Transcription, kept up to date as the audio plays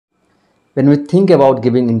when we think about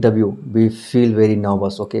giving interview, we feel very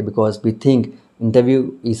nervous, okay, because we think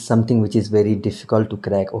interview is something which is very difficult to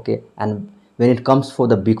crack, okay, and when it comes for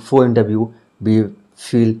the big four interview, we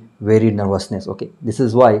feel very nervousness, okay. This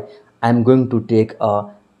is why I'm going to take a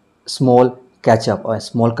small catch up or a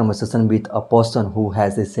small conversation with a person who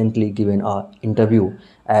has recently given a interview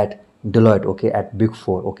at Deloitte, okay, at Big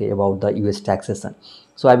Four, okay, about the US taxation.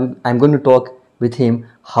 So I'm going to talk with him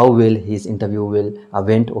how well his interview will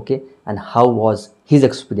went, okay, and how was his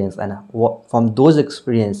experience, and what, from those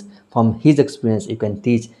experience, from his experience, you can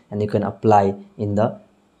teach and you can apply in the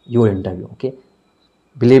your interview, okay.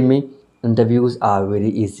 Believe me, interviews are very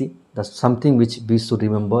easy. The something which we should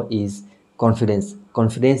remember is confidence.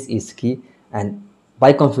 Confidence is key, and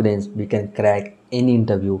by confidence, we can crack any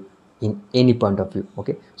interview in any point of view.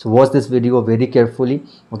 Okay, so watch this video very carefully,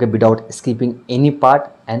 okay, without skipping any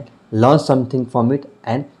part, and learn something from it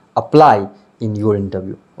and apply in your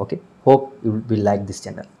interview. Okay, hope you will like this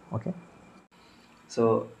channel. Okay,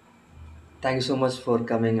 so thank you so much for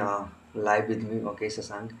coming live with me, okay,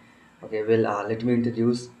 Sasank. Okay, well, let me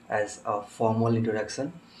introduce as a formal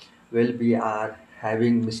introduction. Well, we are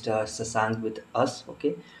having Mr. Sasank with us,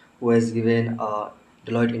 okay, who has given a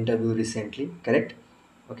Deloitte interview recently, correct?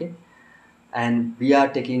 Okay, and we are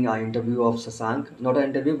taking an interview of Sasank. Not an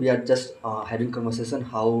interview, we are just having conversation.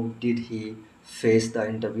 How did he face the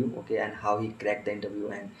interview? Okay, and how he cracked the interview,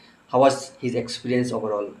 and how was his experience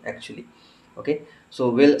overall, actually. Okay, so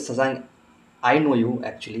well, Sasank, I know you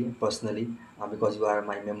actually personally because you are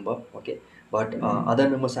my member. Okay, but other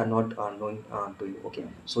members are not known to you. Okay,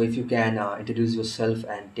 so if you can introduce yourself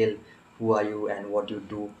and tell who are you and what you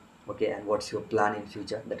do. Okay, and what's your plan in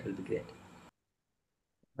future, that will be great.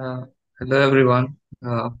 Uh, Hello everyone.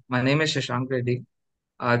 My name is Shashank Reddy.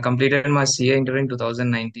 I completed my CA inter in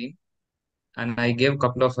 2019 and I gave a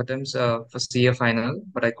couple of attempts for CA final,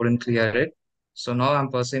 but I couldn't clear it. So now I'm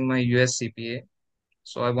pursuing my US CPA.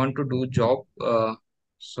 So I want to do job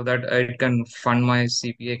so that I can fund my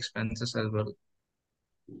CPA expenses as well.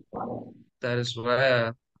 That is why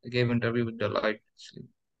I gave interview with Deloitte actually.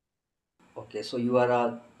 Okay, so you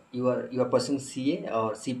are pursuing CA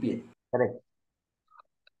or CPA? Correct.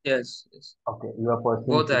 Yes, yes, Okay, you are pursuing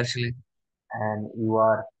both CPA actually. and you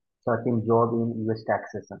are searching job in US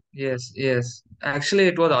taxation. Yes, yes. Actually,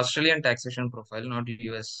 it was Australian taxation profile, not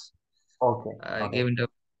US. Okay, I okay, gave interview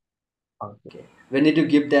okay. When did you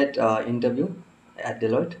give that interview at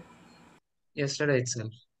Deloitte? yesterday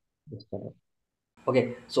itself. Yes, correct.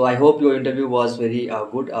 Okay, so I hope your interview was very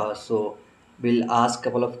good. So we'll ask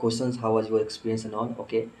couple of questions. How was your experience and all?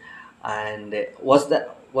 Okay, and was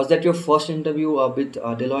that your first interview with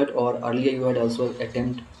Deloitte, or earlier you had also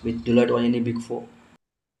attempt with Deloitte or any Big Four?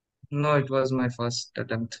 No, it was my first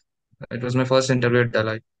attempt. It was my first interview at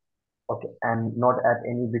Deloitte. Okay, and not at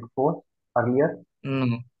any Big Four earlier?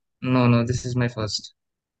 No, no, no, this is my first.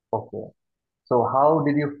 Okay. So how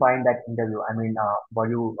did you find that interview? I mean, were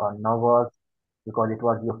you nervous because it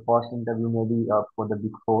was your first interview maybe for the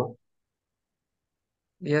Big Four?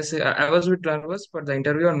 Yes, I was a bit nervous, but the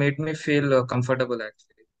interviewer made me feel comfortable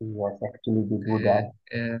actually. Yes, actually we do Uh, that.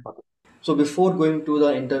 uh, Okay. So before going to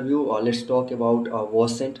the interview, let's talk about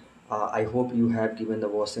Wasent. I hope you have given the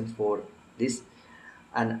Wasent for this.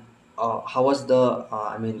 And how was the,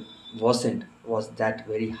 I mean, Wasent? Was that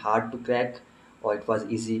very hard to crack or it was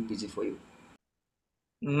easy peasy for you?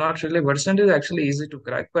 Not really. Percent is actually easy to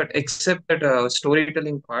crack, but except that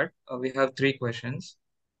storytelling part, we have three questions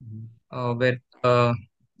Mhm. where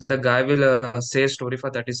the guy will say a story for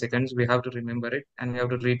 30 seconds. We have to remember it and we have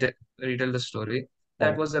to retell the story. That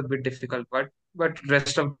Correct. was a bit difficult part, but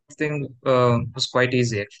rest of the thing was quite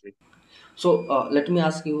easy actually. So let me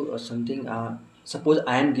ask you something. Suppose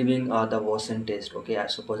I am giving the Watson test. Okay, I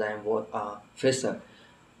suppose I am fresher.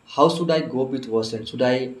 How should I go with Watson? Should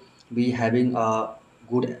I be having a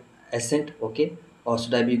good accent? Okay, or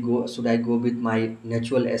should I go with my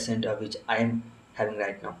natural accent which I am having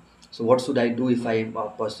right now? So what should I do if I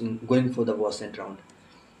am going for the Watson round?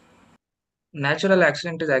 Natural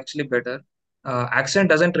accent is actually better. Accent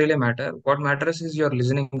doesn't really matter. What matters is your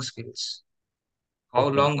listening skills.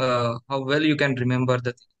 Okay, How well you can remember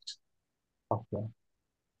the things. okay,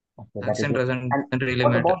 okay, that is Accent it. doesn't, And doesn't really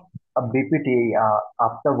what matter. about a BPT?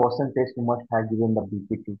 After Watson test, you must have given the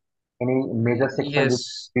BPT. Any major section which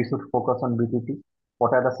Yes, we should focus on BPT?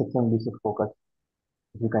 What are the sections we should focus?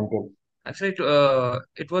 If you can tell. actually,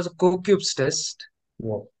 it was a co-cubes test.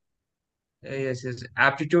 Yes. Yes, yes.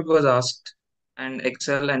 Aptitude was asked, and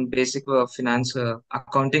Excel and basic finance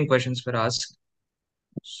accounting questions were asked.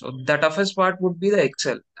 So the toughest part would be the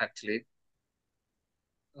Excel actually.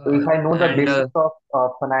 So if I know the And basics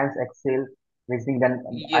of finance Excel, Reasoning, then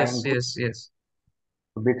I am Yes, good. yes, yes,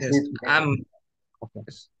 Big yes. six, then I'm okay,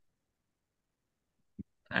 yes.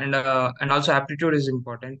 And also aptitude is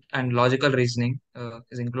important, and logical reasoning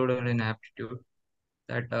is included in aptitude.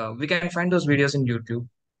 That we can find those videos in YouTube,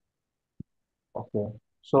 okay.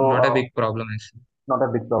 so So not a big problem actually. not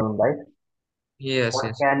a big problem, right? Yes, One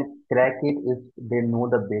yes, can crack it if they know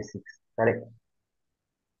the basics, correct?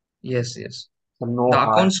 yes, yes. So no The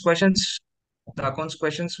hard. accounts questions, the accounts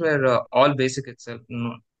questions were all basic itself.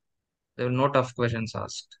 No, there were no tough questions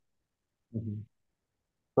asked. Mhm.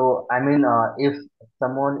 So I mean, if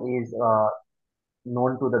someone is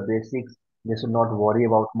known to the basics, they should not worry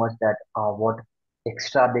about much that what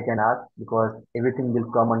extra they can ask because everything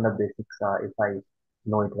will come under basics if I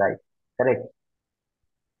know it right. Correct.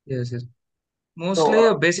 Yes, yes. So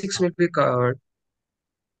Mostly basics will be covered.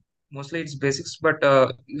 Mostly it's basics, but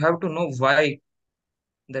you have to know why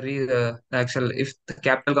the actual if the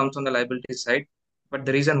capital comes on the liability side, but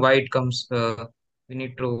the reason why it comes, we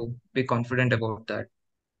need to be confident about that.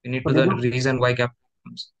 We need so to did the you reason why capital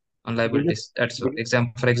comes on did you liabilities. That's did what you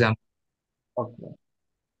example for example. okay.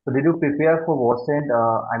 So did you prepare for Wasn't?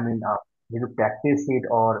 I mean, did you practice it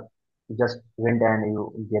or you just went and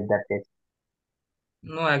you get that test?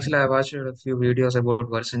 No, actually, I watched a few videos about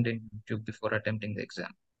Versant in YouTube before attempting the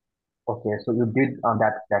exam. Okay, so you did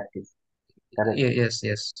that practice. Correct. Yes,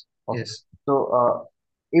 yes, Okay. yes. So,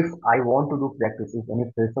 if I want to do practice, if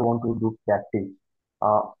any person want to do practice,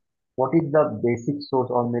 uh, what is the basic source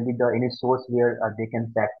or maybe the any source where they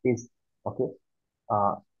can practice? Okay.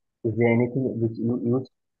 Uh, is there anything which you use?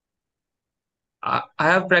 I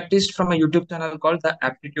have practiced from a YouTube channel called the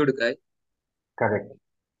Aptitude Guy. Correct.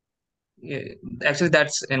 Yeah, actually,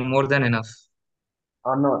 that's more than enough.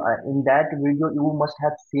 No, in that video you must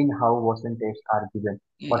have seen how Watson tests are given.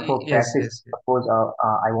 But for Yes, practice, yes, yes. suppose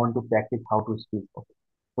I want to practice how to speak. Okay.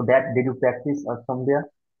 So that did you practice somewhere?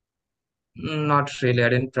 Not really. I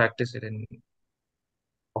didn't practice it in.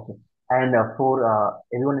 Okay. And for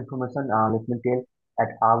everyone information, let me tell at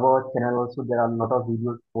our channel also there are a lot of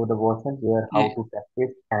videos for the version where how Ye- to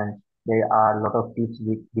practice and there are a lot of tips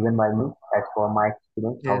given by me as for my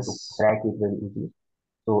experience how to Yes, crack it very easily.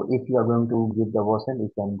 So if you are going to give the version,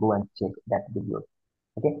 you can go and check that video.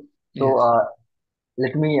 Okay. So yes,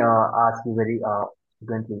 let me ask you very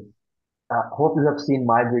frequently. Hope you have seen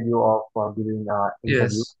my video of giving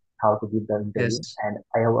interview, yes, how to give the interview, yes, and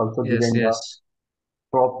I have also yes, given the yes,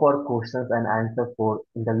 proper questions and answers for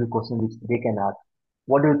interview questions which they can ask.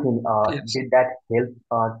 What do you think? yes. Did that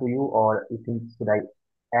help to you, or you think should I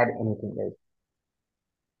add anything else?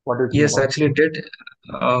 What do you think Yes, about? actually, it did.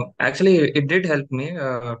 Actually, it did help me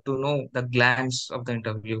to know the glance of the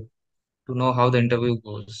interview, to know how the interview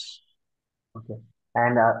goes. Okay.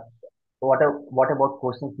 And what about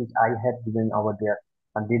questions which I had given over there?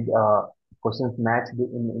 Did questions match the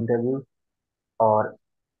in interview, or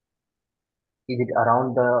is it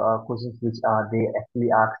around the questions which they actually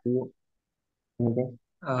asked you? Anything?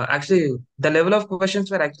 Actually, the level of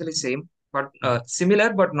questions were actually same, but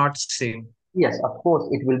similar, but not same. Yes, of course,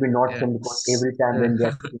 it will be not same because Yes, every time when they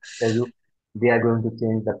are taking interview, they are going to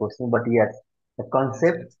change the question. But yes, the yes,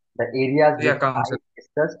 concept, yes. the areas Yeah, which I concept,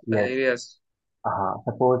 discussed, the yes. areas.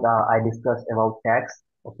 Suppose I discussed about tax,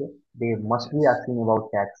 okay. They must be Yes, asking about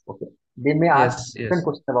tax, okay. They may ask yes, different yes,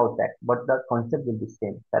 question about tax, but the concept will be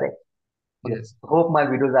same, correct? Okay. yes, Hope my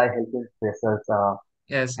videos are helping freshers.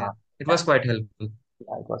 yes, yes. Uh, It yeah, was quite helpful.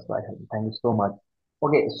 it was quite helpful. Thank you so much.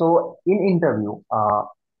 Okay, so in interview,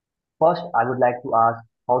 first, I would like to ask,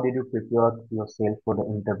 how did you prepare yourself for the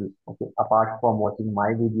interview? Okay, apart from watching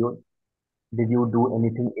my video, did you do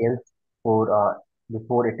anything else for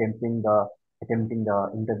before attempting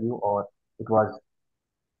the interview, or it was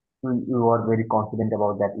you are very confident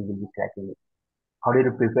about that you will be cracking it? How did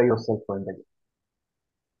you prepare yourself for interview?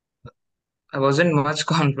 I wasn't much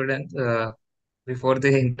confident before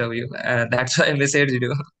the interview. That's why I messaged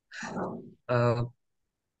you. Uh,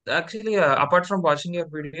 Actually, apart from watching your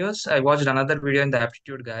videos, I watched another video in the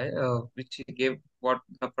aptitude guy, which he gave what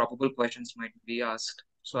the probable questions might be asked.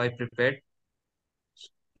 So I prepared.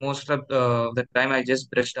 Most of the time, I just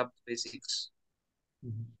brushed up the basics.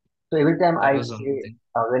 Mhm. So every time That I was the only say, thing.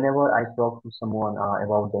 whenever I talk to someone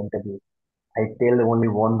about the interview, I tell only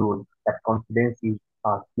one rule that confidence is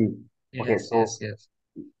key. Okay, Yes, so yes, yes.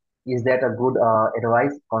 is that a good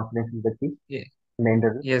advice? Confidence is the key Yeah, in the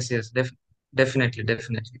interview. yes, yes. Definitely,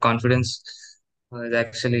 definitely. Confidence is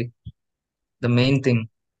actually the main thing.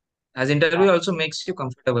 As interview also makes you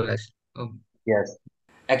comfortable. Actually. Yes.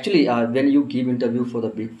 Actually, when you give interview for the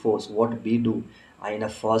big fours, what we do in a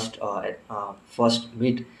first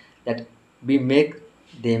meet, that we make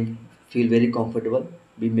them feel very comfortable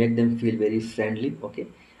we make them feel very friendly, okay.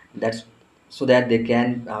 That's so that they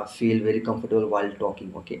can feel very comfortable while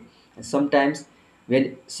talking, okay. And sometimes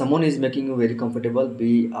when someone is making you very comfortable,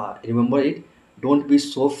 be remember it, don't be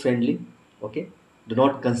so friendly, okay. Do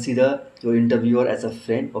not consider your interviewer as a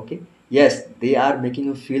friend, okay. Yes, they are making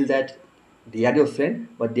you feel that they are your friend,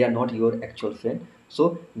 but they are not your actual friend.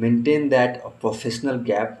 So maintain that professional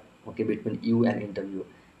gap, okay, between you and interview.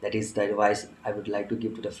 That is the advice I would like to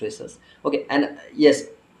give to the freshers, okay. And yes,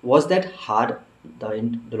 was that hard, the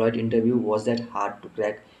Deloitte interview, was that hard to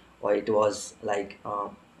crack, or it was like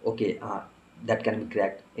okay, that can be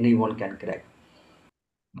cracked, anyone can crack?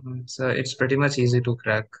 So it's pretty much easy to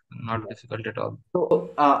crack, not difficult at all. So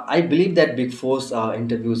I believe that Big Four's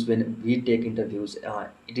interviews, when we take interviews,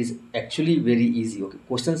 it is actually very easy. Okay,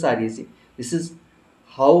 questions are easy. This is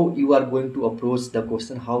how you are going to approach the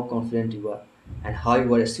question, how confident you are, and how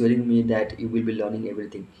you are assuring me that you will be learning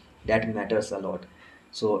everything. That matters a lot.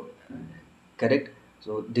 So, correct.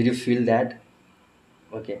 So, did you feel that?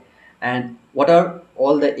 Okay. And what are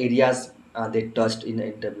all the areas they touched in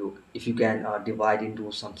the interview? If you can divide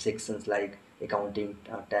into some sections like accounting,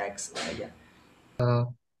 tax, yeah. Uh,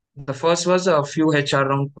 the first was a few HR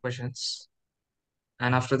round questions,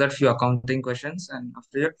 and after that, few accounting questions, and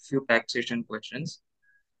after that, few taxation questions,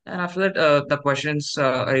 and after that, the questions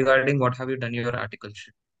regarding what have you done your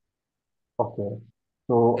articleship. Okay.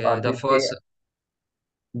 So, Okay, the first,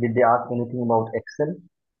 did they ask anything about Excel?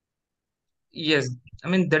 yes, I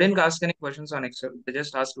mean they didn't ask any questions on Excel. They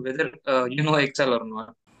just asked whether you know Excel or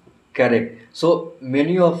not. Correct. So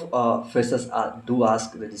many of freshers do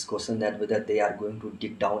ask this question, that whether they are going to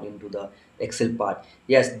dig down into the Excel part.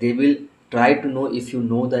 Yes, they will try to know if you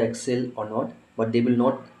know the Excel or not, but they will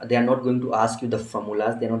not. They are not going to ask you the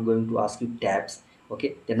formulas. They are not going to ask you tabs.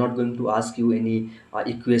 Okay, they are not going to ask you any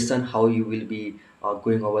equation how you will be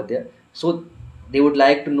going over there. So they would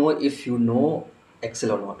like to know if you know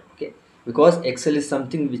Excel or not, okay. Because Excel is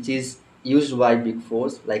something which is used by big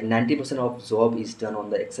fours, like 90% of job is done on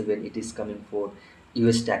the Excel when it is coming for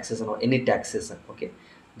US taxation or any taxation, okay.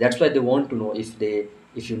 That's why they want to know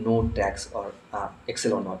if you know tax or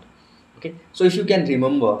Excel or not, okay. So if you can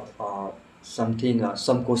remember something,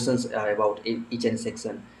 some questions about each and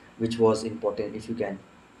section which was important, if you can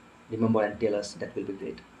remember and tell us, that will be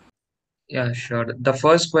great. Yeah, sure. The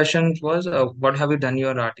first question was, what have you done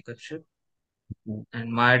your articleship? Mm.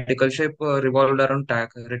 And my articleship revolved around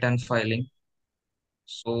tax return filing.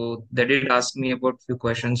 So they did ask me about few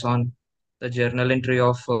questions on the journal entry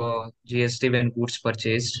of GST when goods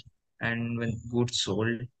purchased and when goods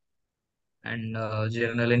sold, and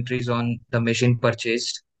journal entries on the machine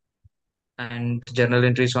purchased, and journal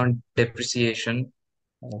entries on depreciation,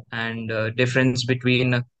 and difference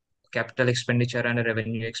between capital expenditure and a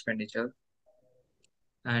revenue expenditure,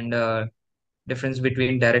 and difference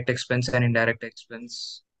between direct expense and indirect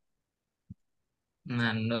expense,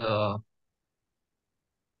 and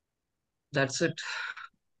that's it.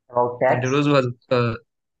 About The tax. interviews was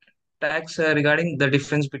tax regarding the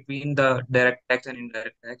difference between the direct tax and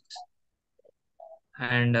indirect tax,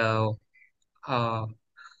 and uh,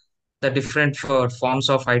 the different forms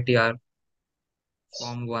of ITR,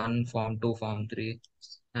 Form 1, Form 2, Form 3,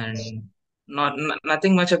 and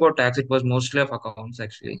nothing much about tax. It was mostly of accounts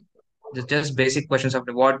actually. Just basic questions of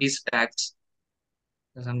what is tax,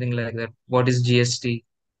 something like that. What is GST?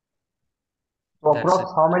 So That's it.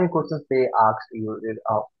 approx how many questions they asked you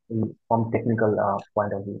from technical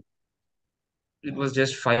point of view? It was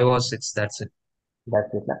just five or six. That's it.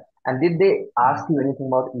 That's it. Na? And did they Yeah. ask you anything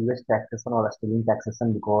about US taxation or Australian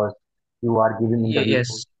taxation, because you are giving interview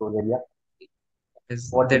for Yes, those area?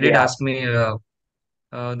 yes. What They did they did ask? ask me.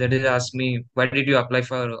 They did ask me, why did you apply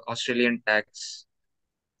for Australian tax?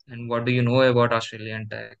 And what do you know about Australian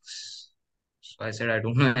tax? So I said, I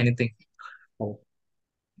don't know anything. Hmm.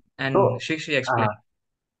 And So, she uh, explained.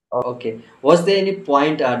 okay. Was there any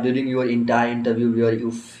point during your entire interview where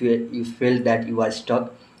you felt that you are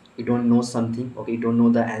stuck, you don't know something, okay, you don't know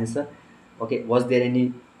the answer, okay? Was there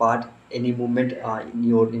any part, any moment in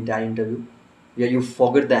your entire interview where you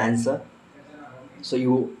forgot the answer? So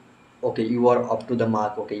you, okay, you are up to the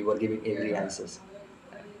mark, okay, you are giving every answers,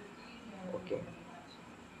 okay.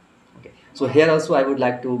 Okay. So here also I would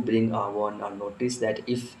like to bring one notice, that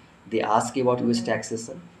if they ask you about US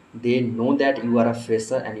taxation, they know that you are a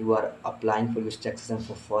fresher and you are applying for US taxation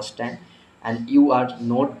for first time, and you are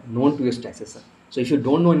not known to US taxation. So if you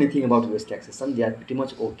don't know anything about US taxation, they are pretty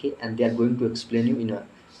much okay, and they are going to explain you in a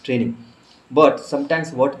training. But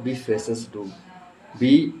sometimes what we freshers do,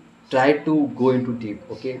 we try to go into deep,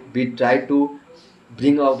 okay, we try to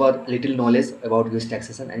bring our little knowledge about US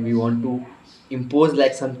taxation, and we want to impose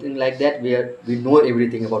like something like that where we know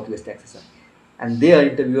everything about US taxation, and their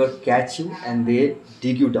interviewer catch you and they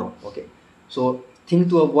dig you down. Okay, so thing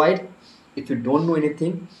to avoid: if you don't know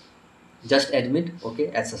anything, just admit, okay,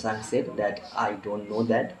 as Sasank said, that I don't know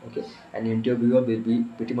that. Okay, and interviewer will be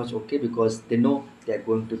pretty much okay because they know they are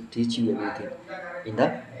going to teach you everything in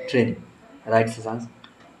the training, right, Sasank?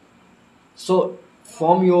 So,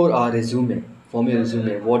 from your resume,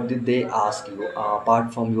 what did they ask you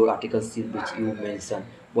apart from your articles which you mentioned?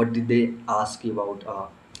 What did they ask you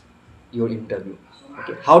about your interview?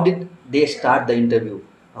 Okay, how did they start the interview?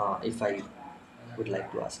 If I would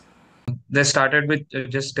like to ask. They started with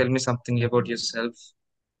just tell me something about yourself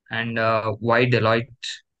and why Deloitte,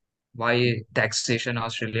 why taxation,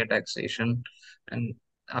 Australia taxation, and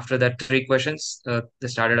after that, three questions. They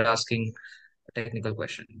started asking technical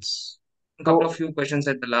questions. A couple of So, few questions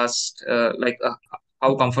at the last,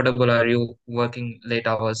 how comfortable are you working late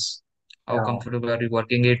hours? How uh, comfortable are you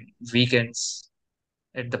working at weekends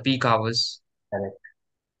at the peak hours? correct.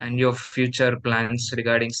 And your future plans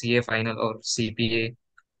regarding CA final or CPA.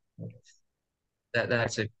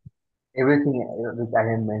 That's it. Everything which I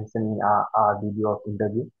have mentioned in our video of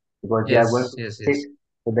interview, because they are going Yes, to yes, check yes.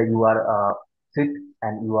 whether you are fit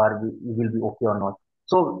and you will be okay or not.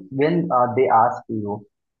 So when they ask you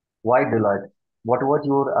why Deloitte, what was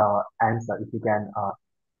your answer, if you can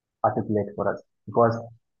articulate for us? Because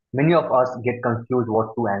many of us get confused what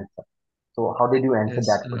to answer. So how did you answer Yes.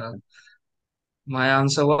 that question? My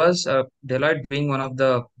answer was Deloitte, being one of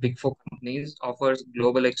the big four companies, offers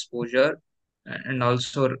global exposure and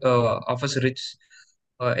also offers rich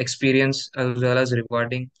experience as well as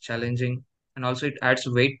rewarding, challenging, and also it adds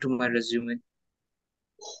weight to my resume.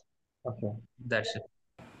 Okay. That's it.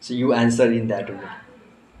 So you answer in that way.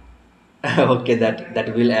 Okay,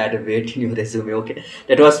 that will add a weight in your resume. Okay,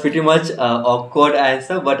 that was pretty much awkward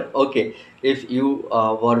answer, but okay, if you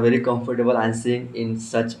were very comfortable answering in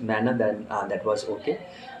such manner, then that was okay,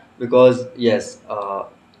 because yes,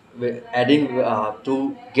 adding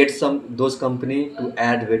to get some those company to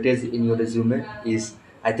add weightage in your resume is,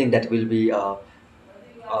 I think that will be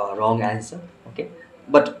wrong answer. Okay,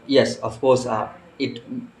 but yes, of course,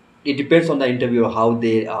 it depends on the interviewer how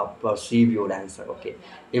they perceive your answer. Okay,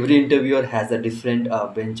 every interviewer has a different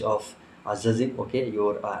bench of judging, okay,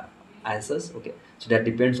 your answers. Okay, so that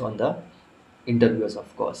depends on the interviewers,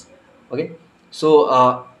 of course. Okay,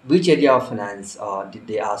 so which area of finance did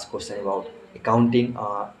they ask question about? Accounting,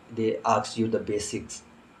 they asked you the basics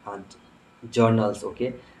and journals.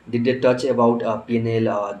 Okay, did they touch about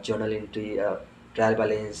P&L, journal entry, trial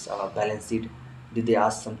balance, balance sheet? Did they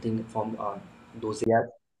ask something from those areas?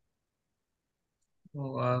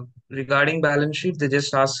 So, regarding balance sheet, they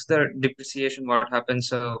just ask the depreciation, what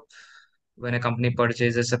happens when a company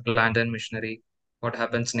purchases a plant and machinery, what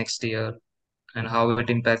happens next year, and how it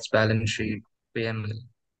impacts balance sheet, P&L.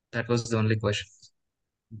 That was the only question.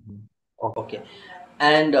 Mhm. Okay,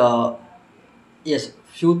 and yes,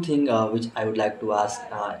 few thing which I would like to ask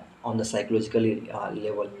on the psychological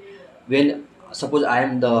level. When suppose I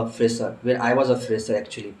am the fresher, when I was a fresher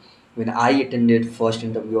actually, when I attended first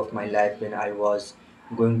interview of my life, when I was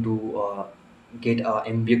going to get a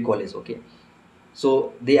MBA college. Okay,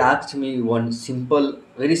 so they asked me one simple,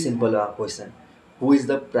 very simple question: Who is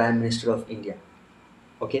the Prime Minister of India?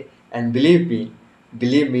 Okay, and believe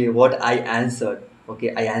me what I answered.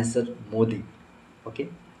 Okay, I answered Modi. Okay,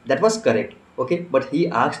 that was correct. Okay, but he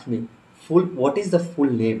asked me full, what is the full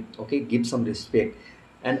name? Okay, give some respect.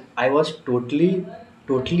 And I was totally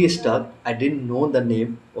stuck. I didn't know the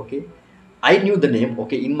name. Okay, I knew the name,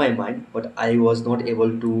 okay, in my mind, but I was not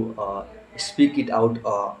able to speak it out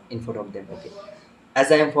in front of them. Okay,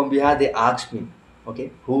 as I am from Bihar, they asked me,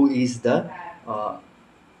 okay, who is the uh,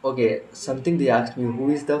 okay, something they asked me,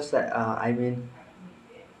 who is the I mean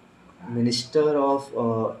Minister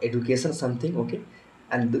of Education, something. Okay,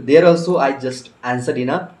 and there also I just answered in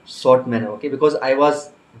a short manner. Okay, because I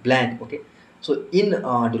was blank. Okay, so in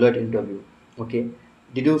Deloitte interview, okay,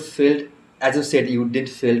 did you felt, as you said, you did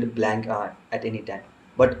felt blank at any time,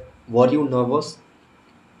 but were you nervous?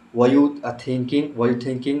 Were you thinking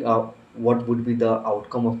what would be the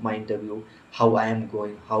outcome of my interview, how I am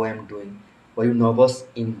going, how I am doing? Were you nervous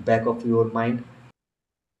in back of your mind?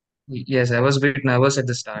 Yes, I was a bit nervous at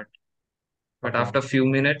the start, but Okay, after a few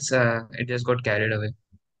minutes, it just got carried away.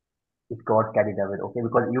 it got carried away. Okay,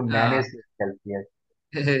 because you Uh, managed yourself. Yes.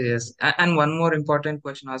 yes, and one more important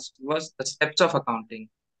question asked was the steps of accounting.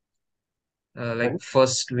 Sorry.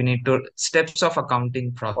 First, we need to steps of accounting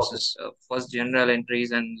Okay. process. First, general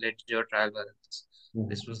entries and ledger trial balance.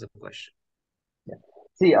 This Mhm. was the question. Yeah.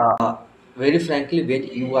 See, very frankly, when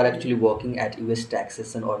you are actually working at US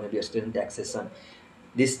taxation or maybe Australian taxation,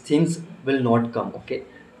 these things will not come, okay?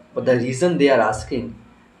 But the reason they are asking,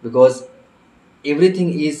 because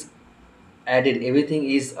everything is added, everything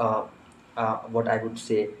is what I would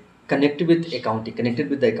say, connected with accounting, connected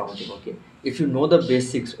with the accounting, okay? If you know the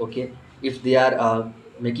basics, okay, if they are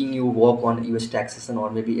making you work on US taxation or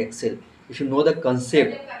maybe Excel, if you know the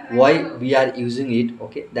concept why we are using it,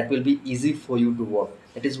 okay, that will be easy for you to work.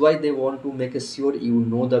 That is why they want to make sure you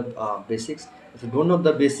know the basics. If you don't know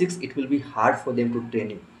the basics, it will be hard for them to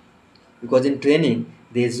train you, because in training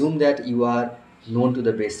they assume that you are known to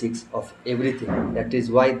the basics of everything. That is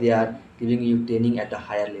why they are giving you training at a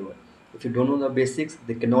higher level. If you don't know the basics,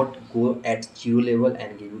 they cannot go at zero level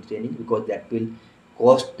and give you training, because that will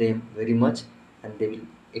cost them very much, and they will,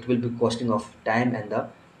 it will be costing of time and the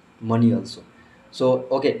money also. So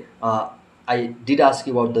okay, I did ask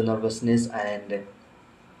you about the nervousness, and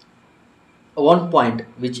one point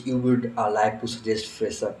which you would like to suggest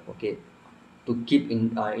fresher, okay, to keep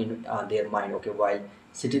in their mind, okay, while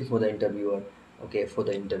sitting for the interviewer, okay, for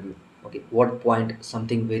the interview, okay, what point,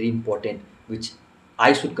 something very important which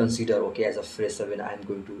I should consider, okay, as a fresher when I'm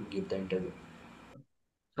going to give the interview.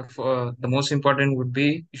 For the most important would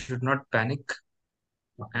be you should not panic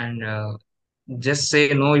Okay. and just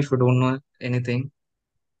say no if you don't know anything.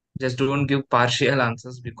 Just don't give partial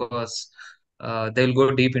answers because they'll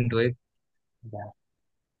go deep into it, Yeah.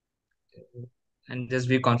 and just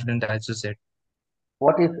be confident as you said.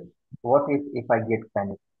 What if, what if I get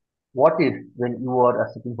panic? What if when you are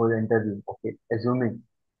sitting for the interview, okay, assuming,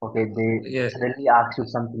 okay, they Yeah, suddenly ask you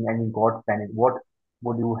something and you got panic, what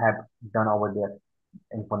would you have done over there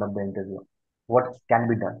in front of the interview? What can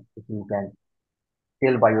be done if you can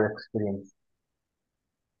tell by your experience?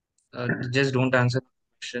 just don't answer the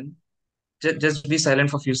question. Just be silent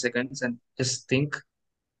for a few seconds and just think.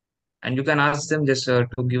 And you can ask them just to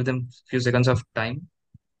give them few seconds of time.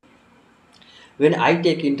 When I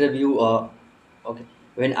take interview, okay,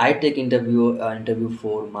 when I take interview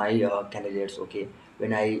for my candidates, okay,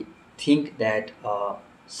 when I think that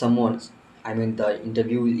someone's, I mean the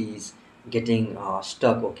interview is getting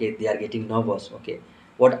stuck, okay, they are getting nervous, okay,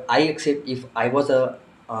 what I accept, if I was a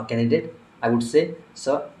candidate, I would say,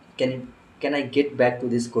 sir, can you, can I get back to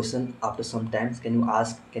this question after some times, can you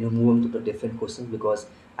ask, can you move on to the different questions, because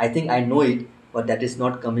I think I know it, but that is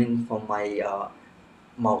not coming from my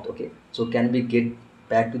mouth, okay, so can we get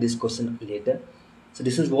back to this question later? So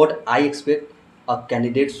this is what I expect a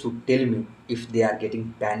candidate should tell me if they are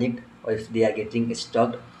getting panicked or if they are getting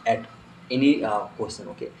stuck at any question,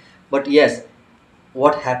 okay. But yes,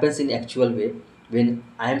 what happens in actual way, when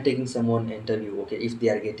I am taking someone interview, okay, if they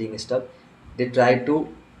are getting stuck, they try to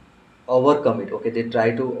overcome it, okay, they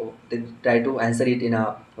try to answer it in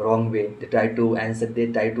a wrong way, they try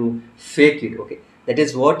to fake it, okay. That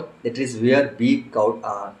is what, that is where we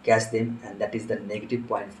catch them, and that is the negative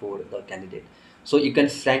point for the candidate. So you can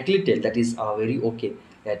frankly tell that is very okay,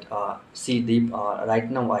 that see Deep, right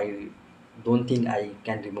now I don't think I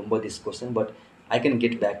can remember this question, but I can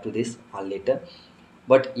get back to this later.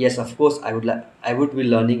 But yes, of course, I would be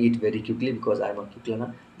learning it very quickly because I'm a quick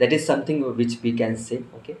learner. That is something which we can say,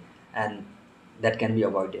 okay, and that can be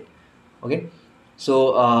avoided, okay.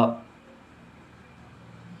 So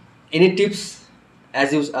any tips,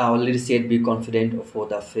 as you already said, be confident for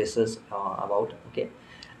the freshers about, okay.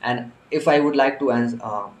 And if I would like to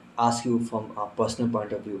ask you from a personal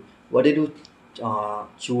point of view, what did you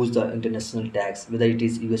choose the international tax, whether it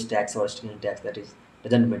is US tax or Australian tax, that is,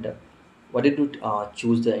 doesn't matter. What did you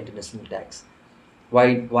choose the international tax?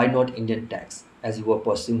 Why not Indian tax? As you were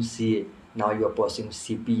pursuing CA, now you are pursuing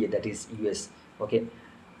CPA, that is US, okay.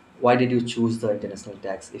 Why did you choose the international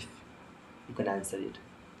tax, if you can answer it?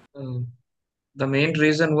 Uh, the main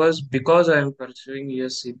reason was because I am pursuing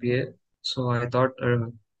US CPA. So I thought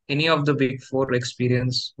any of the big four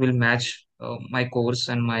experience will match my course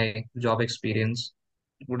and my job experience.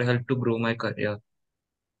 It would help to grow my career.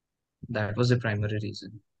 That was the primary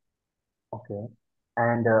reason. Okay.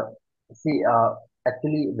 And see,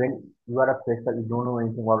 actually, when you are a fresher, you don't know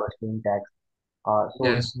anything about Australian tax. So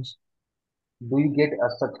Yes, yes, do you get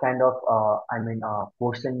such kind of,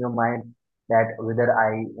 question in your mind that whether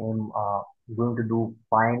I am going to do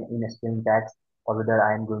fine in Australian tax, or whether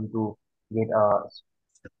I am going to get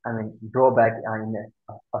drawback in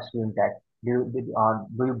Australian tax? Do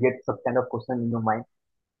you get such kind of question in your mind?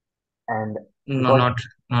 And no, because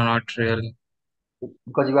not really.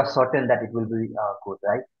 you are certain that it will be good,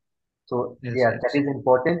 right? So Yes, yes, that yes, is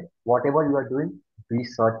important. Whatever you are doing, be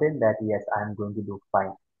certain that yes, I am going to do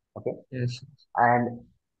fine. Okay. yes. And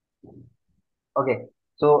okay,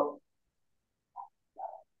 so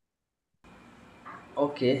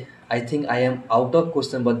Okay, I think I am out of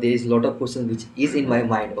question, but there is a lot of question which is in my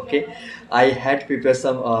mind. Okay, I had prepared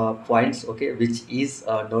some points. Okay, which is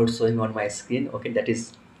not showing on my screen. Okay, that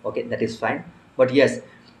is okay. That is fine. But yes,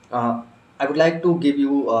 I would like to give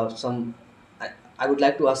you some. I would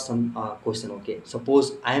like to ask some question. Okay,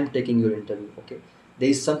 suppose I am taking your interview. Okay, there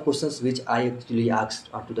is some questions which I actually asked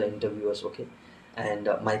to the interviewers. Okay, and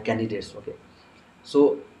my candidates. Okay,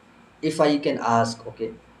 so if I can ask,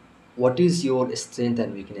 okay, what is your strength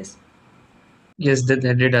and weakness? Yes, they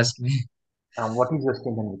did ask me. What is your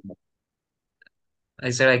strength and weakness? I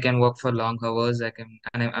said I can work for long hours.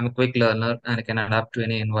 I'm a quick learner and I can adapt to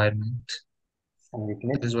any environment. And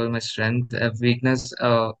weakness? This was my strength. Weakness,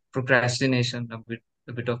 procrastination,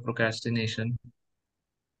 a bit of procrastination,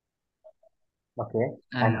 Okay.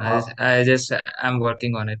 And and I'm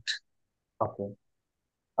working on it. okay.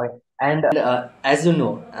 Okay. And as you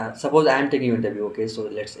know, suppose I am taking your interview. Okay, so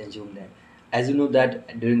let's assume that, as you know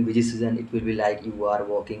that during busy season, it will be like you are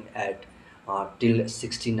working at till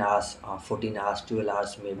 16 hours, 14 hours, 12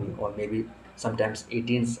 hours maybe, or maybe sometimes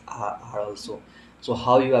 18 are also. So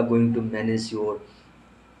how you are going to manage your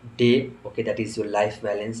day, okay, that is your life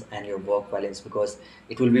balance and your work balance, because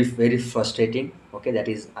it will be very frustrating. Okay, that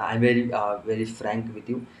is, I'm very frank with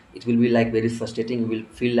you, it will be like very frustrating. You will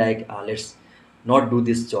feel like, let's not do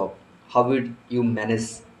this job. How would you manage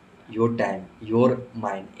your time, your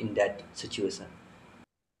mind in that situation?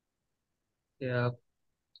 Yeah,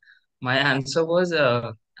 my answer was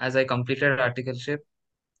as I completed articleship,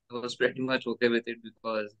 I was pretty much okay with it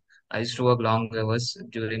because I used to work long hours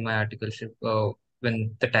during my articleship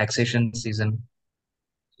when the taxation season,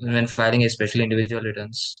 when filing especially individual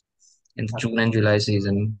returns in the June and July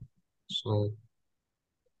season. So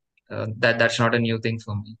that's not a new thing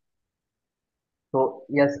for me. So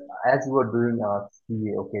yes, as you were doing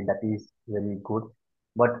CA, okay, that is very good.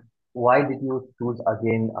 But why did you choose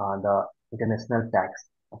again the international tax?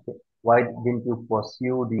 Okay, why didn't you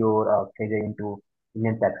pursue your career into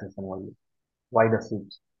Indian taxation only? Why the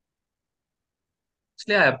switch?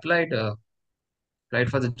 Actually, I applied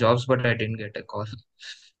for the jobs, but I didn't get a call.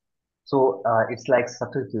 So it's like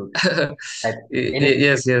substitute. Like anything.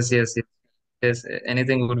 Yes, yes, yes, yes, yes.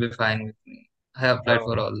 Anything would be fine with me. I applied Oh,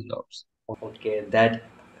 for all the jobs. okay,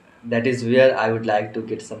 that is where I would like to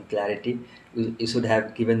get some clarity. You should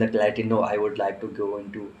have given the clarity. No, I would like to go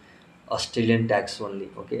into Australian tax only.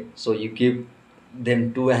 Okay, so you give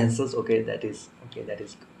them two answers. Okay, that is okay. That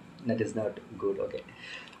is not good. Okay,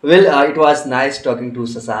 well, it was nice talking to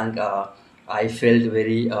Sasank. I felt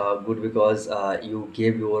very good because you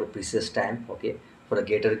gave your precious time. Okay, for the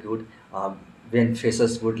greater good. When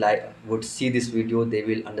freshers would see this video, they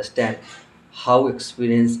will understand how is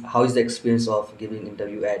the experience of giving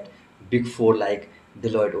interview at Big Four like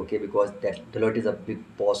Deloitte. Okay, because that Deloitte is a big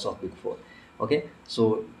boss of Big Four. Okay,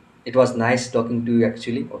 so it was nice talking to you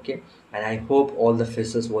actually. Okay, and I hope all the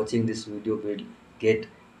freshers watching this video will get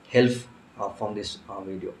help from this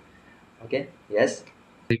video. Okay, yes.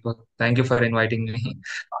 Deepak, thank you for inviting me.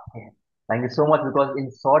 Okay. Thank you so much, because in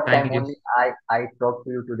short time Thank you. only I talked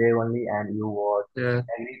to you today only, and you were Uh,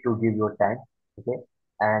 agree to give your time. Okay,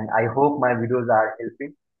 and I hope my videos are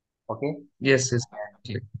helping. Okay. yes, yes.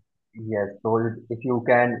 Yes, so if you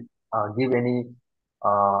can give any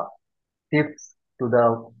uh, tips to the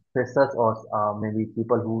freshers, or maybe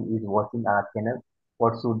people who is watching our channel,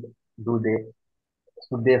 what do they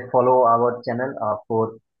should they follow our channel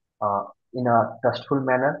for uh, in a trustful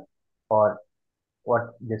manner, or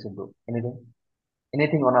what they should do?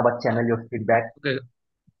 Anything on our channel, your feedback. Okay.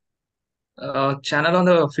 Channel on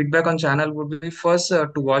the feedback on channel would be first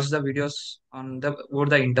to watch the videos on the over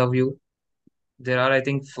the interview. There are, I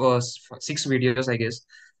think, first six videos, I guess.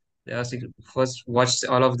 There are six. First, watch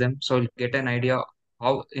all of them, so you'll get an idea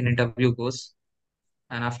how an interview goes.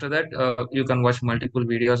 And after that, you can watch multiple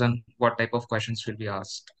videos on what type of questions will be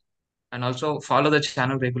asked. And also follow the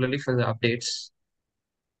channel regularly for the updates.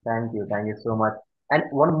 Thank you so much. And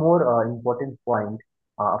one more important point,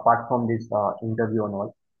 apart from this interview and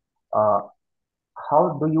all, uh,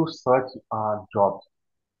 how do you search jobs?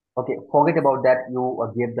 Okay, forget about that. You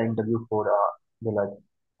gave the interview for Deloitte.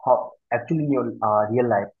 How actually in your real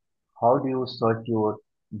life, how do you search your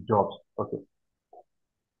jobs? Okay,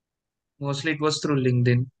 Mostly it was through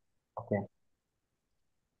LinkedIn. okay,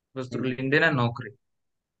 It was you, through LinkedIn and Naukri.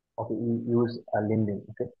 okay. You use LinkedIn.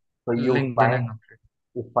 Okay, so LinkedIn and Naukri.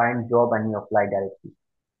 you find job and you apply directly.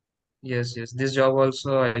 Yes, yes. This job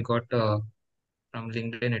also I got from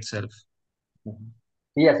LinkedIn itself. Mhm.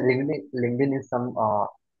 Yes, LinkedIn is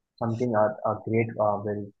something a great,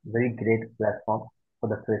 very great platform for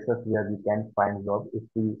the freshers, where we can find job if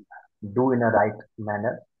we do in a right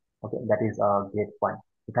manner. Okay, that is a great point.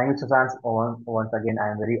 So thank you, Sushant. Once again,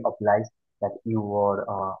 I am very obliged that you were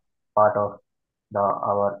part of the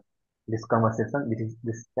our this conversation. Which is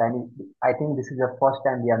this time. I think this is the first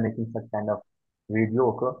time we are making such kind of video.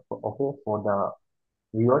 Okay, okay, for the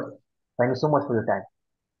viewers. Thank you so much for your time.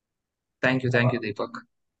 Thank you, Deepak.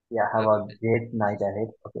 Yeah, have Have a a good great night ahead.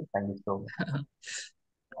 Okay, thank you so much. day.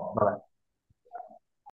 Bye bye.